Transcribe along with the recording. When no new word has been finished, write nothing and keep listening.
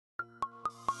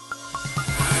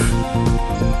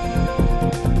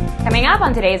Coming up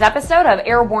on today's episode of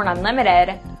Airborne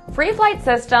Unlimited, FreeFlight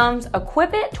Systems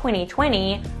Equip It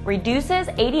 2020 reduces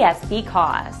ADS-B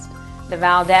cost. The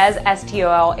Valdez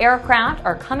STOL aircraft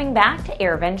are coming back to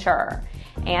AirVenture.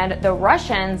 And the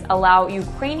Russians allow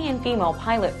Ukrainian female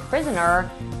pilot prisoner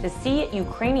to see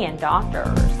Ukrainian doctors.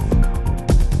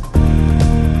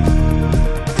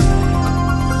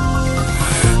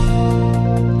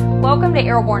 Welcome to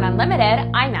Airborne Unlimited,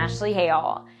 I'm Ashley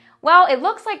Hale. Well, it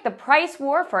looks like the price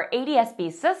war for ADS-B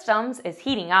systems is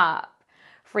heating up.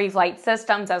 FreeFlight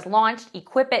Systems has launched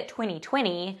Equip It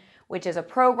 2020, which is a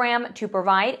program to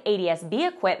provide ADS-B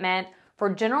equipment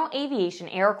for general aviation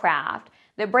aircraft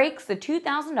that breaks the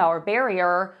 $2,000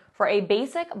 barrier for a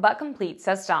basic but complete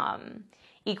system.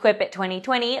 Equip It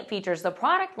 2020 features the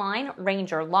product line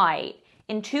Ranger Lite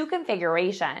in two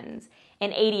configurations,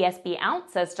 an ADS-B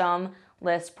out system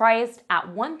list priced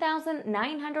at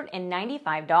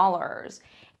 $1,995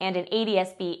 and an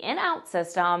ADS-B in-out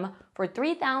system for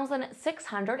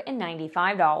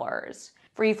 $3,695.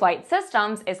 FreeFlight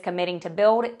Systems is committing to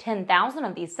build 10,000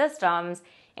 of these systems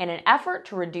in an effort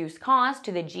to reduce costs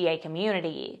to the GA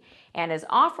community, and is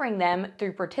offering them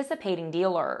through participating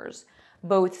dealers.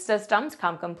 Both systems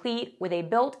come complete with a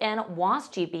built-in WAAS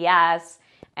GPS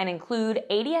and include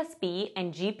ADS-B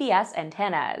and GPS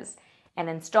antennas, an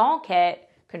install kit,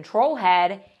 control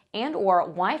head, and/or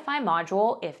Wi-Fi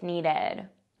module if needed.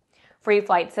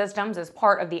 FreeFlight Systems is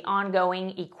part of the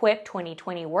ongoing Equip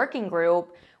 2020 working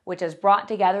group, which has brought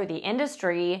together the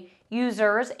industry,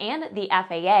 users, and the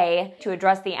FAA to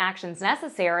address the actions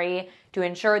necessary to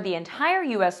ensure the entire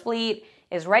U.S. fleet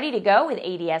is ready to go with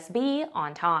ADS-B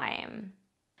on time.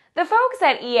 The folks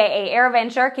at EAA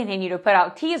AirVenture continue to put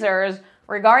out teasers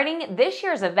regarding this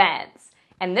year's events,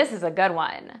 and this is a good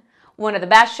one. One of the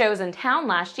best shows in town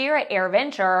last year at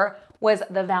AirVenture was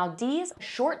the Valdez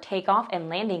Short Takeoff and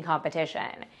Landing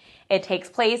Competition. It takes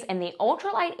place in the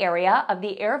ultralight area of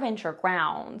the AirVenture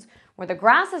grounds, where the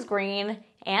grass is green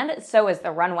and so is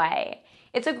the runway.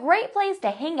 It's a great place to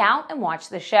hang out and watch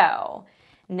the show.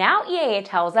 Now EAA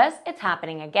tells us it's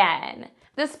happening again.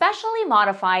 The specially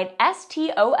modified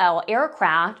STOL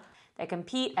aircraft that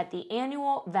compete at the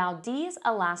annual Valdez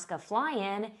Alaska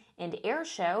Fly-In and Air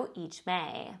Show each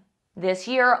May. This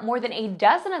year, more than a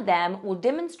dozen of them will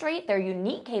demonstrate their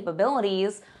unique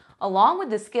capabilities along with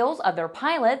the skills of their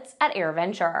pilots at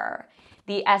AirVenture.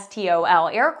 The STOL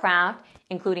aircraft,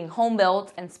 including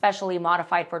home-built and specially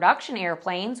modified production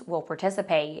airplanes, will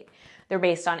participate. They're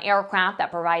based on aircraft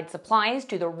that provide supplies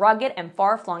to the rugged and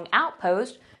far-flung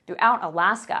outposts throughout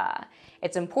Alaska.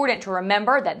 It's important to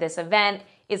remember that this event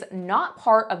is not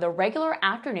part of the regular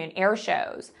afternoon air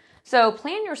shows, so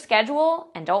plan your schedule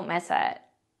and don't miss it.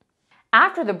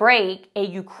 After the break, a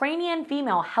Ukrainian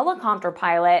female helicopter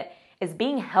pilot is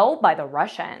being held by the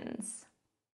Russians.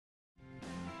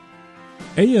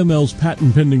 AML's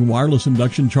patent-pending wireless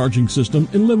induction charging system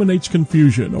eliminates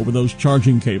confusion over those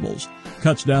charging cables,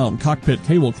 cuts down cockpit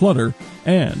cable clutter,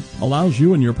 and allows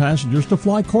you and your passengers to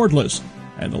fly cordless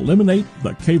and eliminate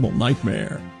the cable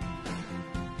nightmare.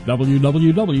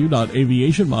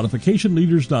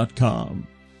 www.aviationmodificationleaders.com.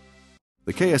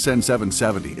 The KSN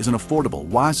 770 is an affordable,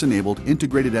 WAAS-enabled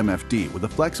integrated MFD with a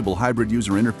flexible hybrid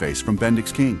user interface from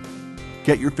Bendix King.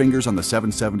 Get your fingers on the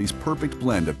 770's perfect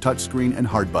blend of touchscreen and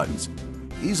hard buttons.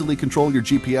 Easily control your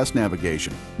GPS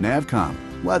navigation, NavCom,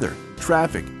 weather,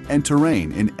 traffic, and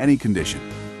terrain in any condition.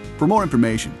 For more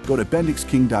information, go to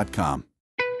bendixking.com.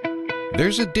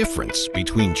 There's a difference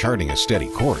between charting a steady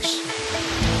course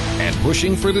and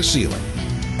pushing for the ceiling.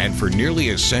 And for nearly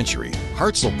a century,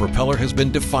 Hartzell Propeller has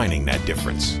been defining that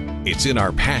difference. It's in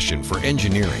our passion for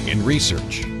engineering and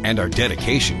research and our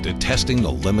dedication to testing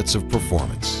the limits of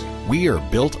performance. We are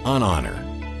built on honor.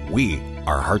 We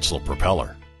are Hartzell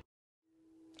Propeller.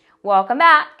 Welcome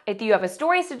back. If you have a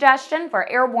story suggestion for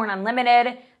Airborne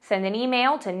Unlimited, send an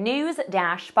email to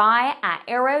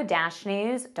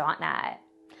news-spy@aero-news.net.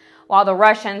 While the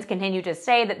Russians continue to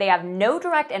say that they have no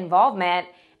direct involvement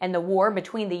in the war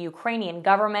between the Ukrainian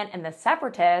government and the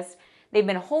separatists, they've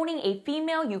been holding a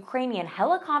female Ukrainian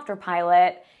helicopter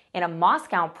pilot in a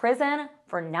Moscow prison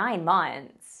for 9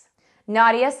 months.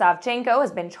 Nadia Savchenko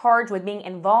has been charged with being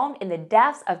involved in the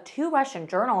deaths of 2 Russian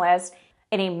journalists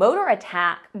in a motor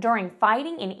attack during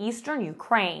fighting in eastern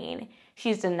Ukraine.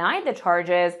 She's denied the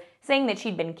charges, saying that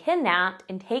she'd been kidnapped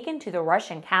and taken to the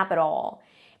Russian capital.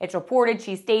 It's reported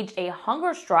she staged a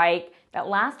hunger strike that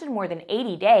lasted more than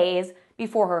 80 days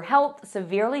before her health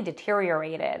severely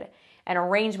deteriorated. An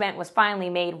arrangement was finally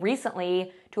made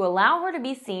recently to allow her to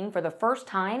be seen for the first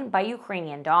time by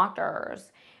Ukrainian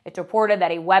doctors. It's reported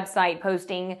that a website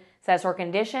posting says her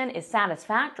condition is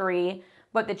satisfactory,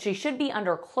 but that she should be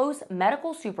under close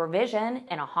medical supervision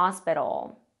in a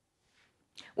hospital.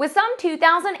 With some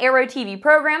 2,000 Aero-TV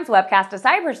programs webcast to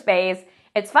cyberspace,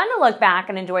 it's fun to look back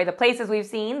and enjoy the places we've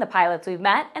seen, the pilots we've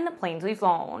met, and the planes we've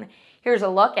flown. Here's a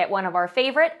look at one of our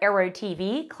favorite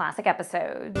Aero-TV classic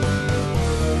episodes.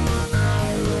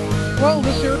 Well,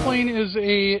 this airplane is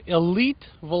a elite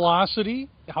Velocity.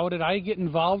 How did I get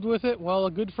involved with it? Well,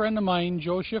 a good friend of mine,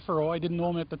 Joe Schifferow, I didn't know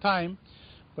him at the time,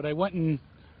 but I went and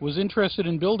was interested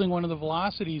in building one of the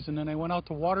Velocities, and then I went out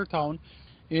to Watertown,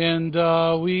 and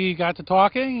we got to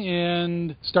talking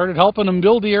and started helping him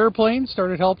build the airplane,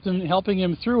 started helping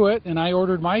him through it, and I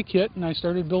ordered my kit and I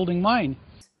started building mine.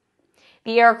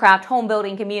 The aircraft home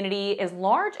building community is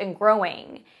large and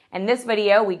growing. In this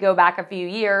video, we go back a few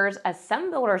years as some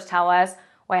builders tell us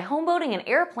why home building an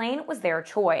airplane was their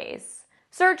choice.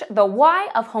 Search the why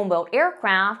of home built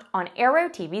aircraft on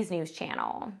Aero-TV's news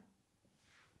channel.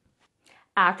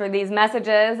 After these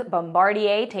messages,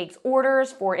 Bombardier takes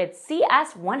orders for its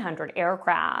CS-100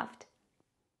 aircraft.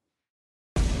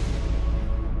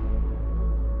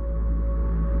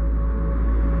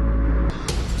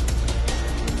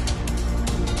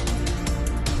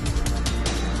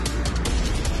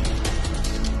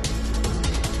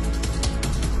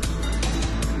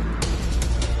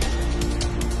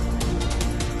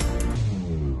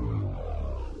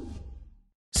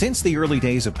 Since the early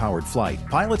days of powered flight,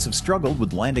 pilots have struggled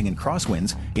with landing in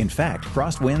crosswinds. In fact,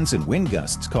 crosswinds and wind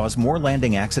gusts cause more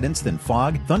landing accidents than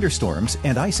fog, thunderstorms,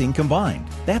 and icing combined.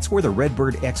 That's where the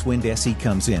Redbird X-Wind SE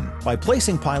comes in. By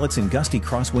placing pilots in gusty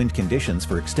crosswind conditions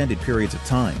for extended periods of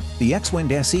time, the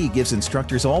X-Wind SE gives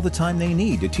instructors all the time they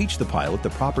need to teach the pilot the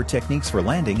proper techniques for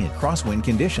landing in crosswind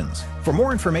conditions. For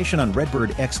more information on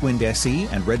Redbird X-Wind SE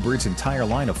and Redbird's entire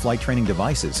line of flight training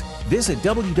devices, visit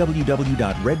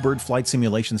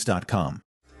www.redbirdflightsimulations.com.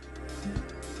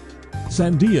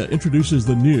 Sandia introduces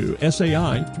the new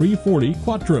SAI 340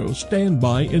 Quattro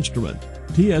standby instrument.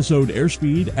 TSO'd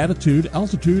airspeed, attitude,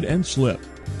 altitude, and slip.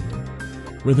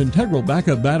 With integral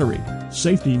backup battery,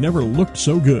 safety never looked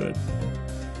so good.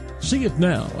 See it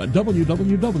now at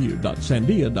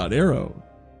www.sandia.aero.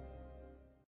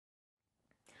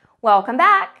 Welcome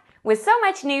back! With so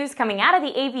much news coming out of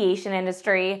the aviation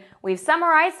industry, we've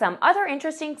summarized some other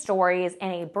interesting stories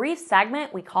in a brief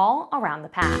segment we call Around the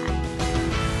Pack.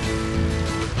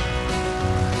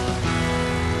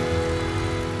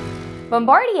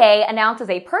 Bombardier announces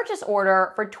a purchase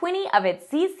order for 20 of its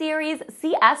CSeries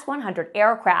CS-100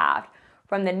 aircraft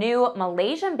from the new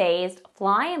Malaysian-based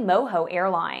Fly Moho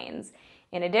Airlines.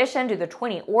 In addition to the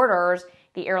 20 orders,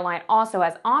 the airline also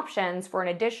has options for an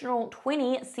additional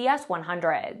 20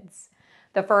 CS-100s.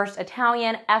 The first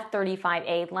Italian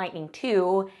F-35A Lightning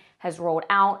II has rolled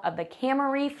out of the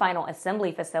Cameri Final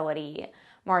Assembly Facility,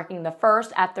 marking the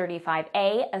first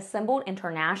F-35A assembled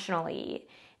internationally.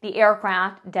 The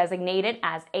aircraft, designated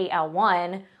as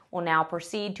AL-1, will now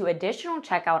proceed to additional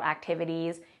checkout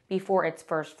activities before its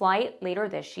first flight later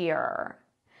this year.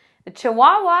 The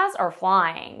Chihuahuas are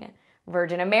flying.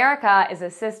 Virgin America is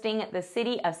assisting the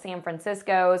city of San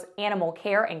Francisco's Animal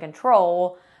Care and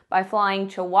Control by flying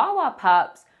Chihuahua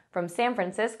pups from San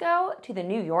Francisco to the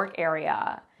New York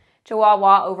area.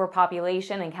 Chihuahua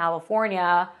overpopulation in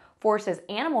California forces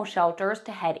animal shelters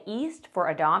to head east for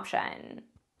adoption.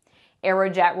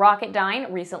 Aerojet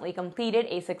Rocketdyne recently completed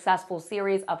a successful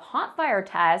series of hot fire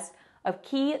tests of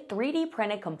key 3D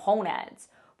printed components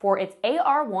for its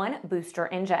AR-1 booster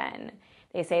engine.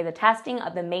 They say the testing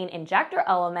of the main injector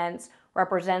elements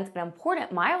represents an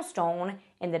important milestone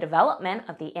in the development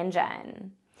of the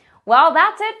engine. Well,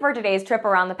 that's it for today's trip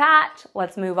around the patch.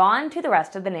 Let's move on to the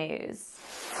rest of the news.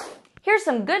 Here's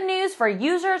some good news for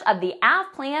users of the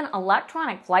AvPlan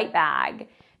electronic flight bag.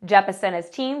 Jeppesen has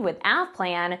teamed with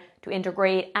AvPlan to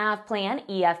integrate AvPlan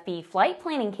EFB flight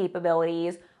planning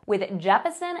capabilities with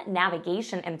Jeppesen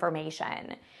navigation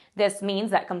information. This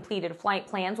means that completed flight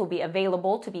plans will be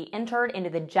available to be entered into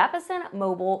the Jeppesen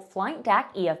mobile flight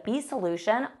deck EFB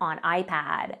solution on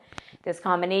iPad. This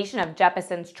combination of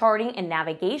Jeppesen's charting and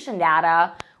navigation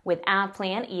data with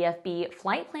AvPlan EFB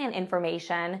flight plan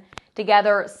information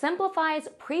together simplifies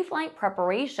pre-flight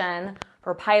preparation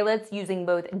for pilots using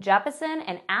both Jeppesen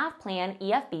and AvPlan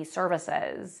EFB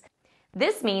services.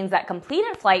 This means that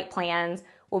completed flight plans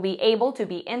will be able to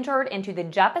be entered into the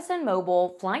Jeppesen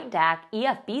Mobile Flight Deck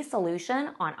EFB solution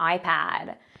on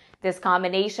iPad. This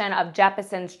combination of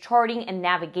Jeppesen's charting and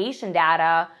navigation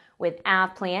data with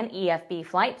AvPlan EFB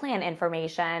flight plan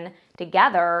information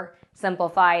together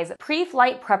simplifies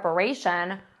pre-flight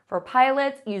preparation for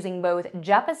pilots using both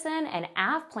Jeppesen and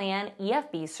AvPlan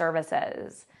EFB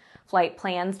services. Flight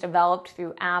plans developed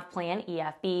through AvPlan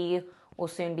EFB will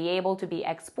soon be able to be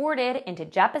exported into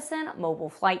Jeppesen mobile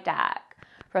flight deck.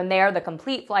 From there, the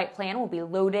complete flight plan will be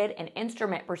loaded and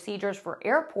instrument procedures for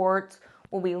airports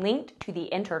will be linked to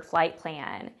the entered flight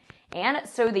plan. And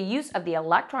so the use of the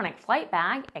electronic flight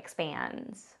bag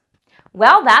expands.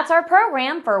 Well, that's our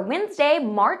program for Wednesday,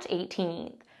 March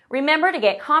 18th. Remember to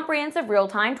get comprehensive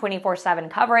real-time 24/7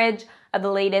 coverage of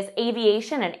the latest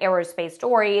aviation and aerospace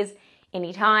stories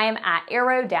anytime at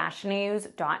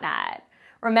aero-news.net.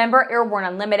 Remember, Airborne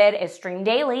Unlimited is streamed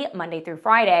daily, Monday through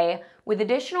Friday, with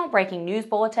additional breaking news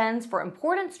bulletins for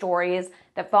important stories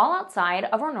that fall outside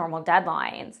of our normal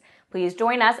deadlines. Please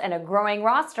join us in a growing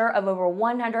roster of over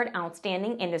 100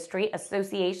 outstanding industry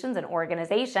associations and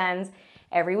organizations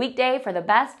every weekday for the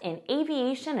best in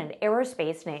aviation and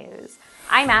aerospace news.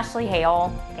 I'm Ashley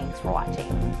Hale. Thanks for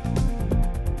watching.